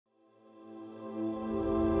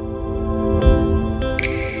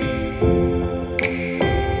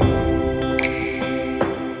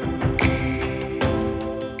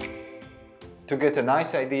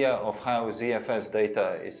nice idea of how ZFS data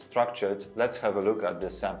is structured, let's have a look at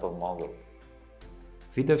this sample model.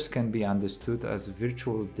 VDEVs can be understood as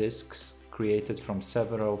virtual disks created from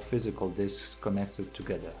several physical disks connected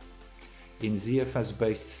together. In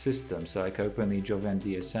ZFS-based systems like Open-E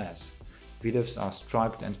JovianDSS, VDEVs are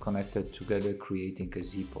striped and connected together, creating a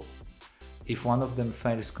ZPOL. If one of them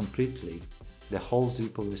fails completely, the whole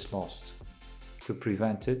ZPOL is lost. To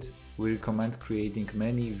prevent it, we recommend creating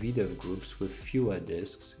many VDEV groups with fewer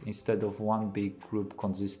disks instead of one big group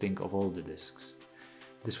consisting of all the disks.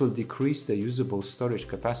 This will decrease the usable storage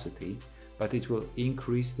capacity, but it will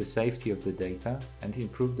increase the safety of the data and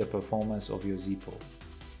improve the performance of your ZPOL.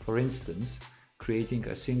 For instance, creating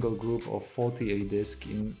a single group of 48 disks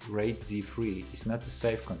in RAID Z3 is not a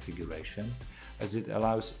safe configuration, as it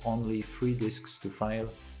allows only 3 disks to fail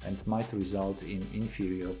and might result in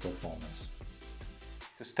inferior performance.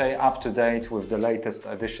 To stay up to date with the latest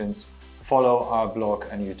additions, follow our blog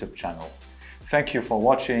and YouTube channel. Thank you for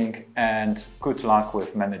watching and good luck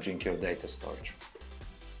with managing your data storage.